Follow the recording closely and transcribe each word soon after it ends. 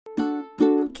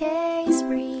case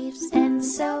briefs, and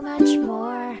so much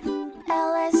more.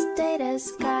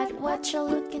 LSData's got what you're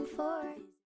looking for.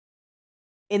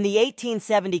 In the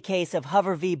 1870 case of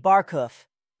Hoover v. Barkhoof,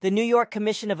 the New York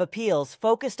Commission of Appeals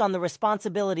focused on the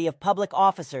responsibility of public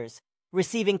officers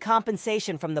receiving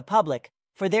compensation from the public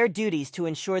for their duties to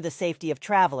ensure the safety of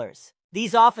travelers.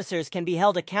 These officers can be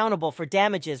held accountable for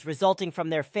damages resulting from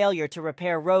their failure to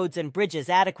repair roads and bridges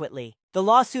adequately. The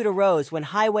lawsuit arose when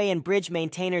highway and bridge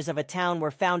maintainers of a town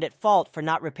were found at fault for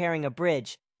not repairing a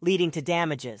bridge, leading to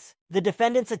damages. The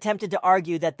defendants attempted to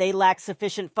argue that they lacked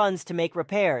sufficient funds to make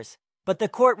repairs, but the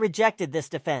court rejected this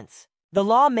defense. The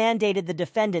law mandated the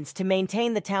defendants to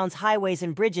maintain the town's highways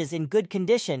and bridges in good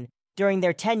condition during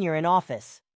their tenure in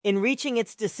office. In reaching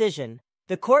its decision,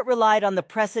 the court relied on the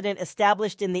precedent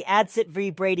established in the Adsit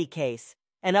v. Brady case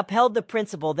and upheld the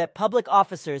principle that public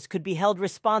officers could be held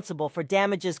responsible for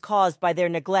damages caused by their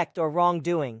neglect or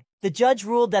wrongdoing. The judge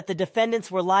ruled that the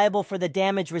defendants were liable for the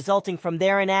damage resulting from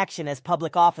their inaction as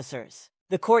public officers.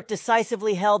 The court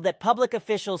decisively held that public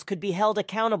officials could be held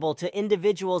accountable to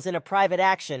individuals in a private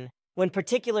action when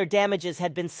particular damages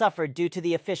had been suffered due to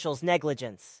the official's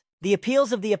negligence. The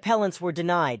appeals of the appellants were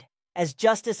denied, as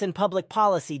justice and public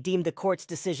policy deemed the court's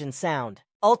decision sound.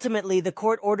 Ultimately, the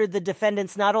court ordered the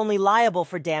defendants not only liable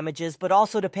for damages but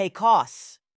also to pay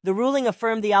costs. The ruling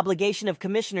affirmed the obligation of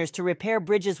commissioners to repair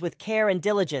bridges with care and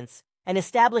diligence and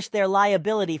established their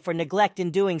liability for neglect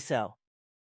in doing so.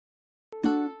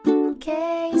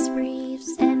 Case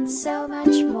briefs, and so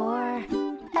much more.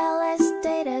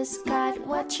 LSData's got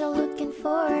what you're looking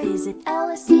for. Visit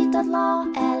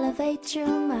lsd.law, elevate your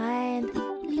mind.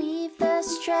 Leave the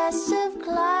stress of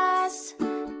class.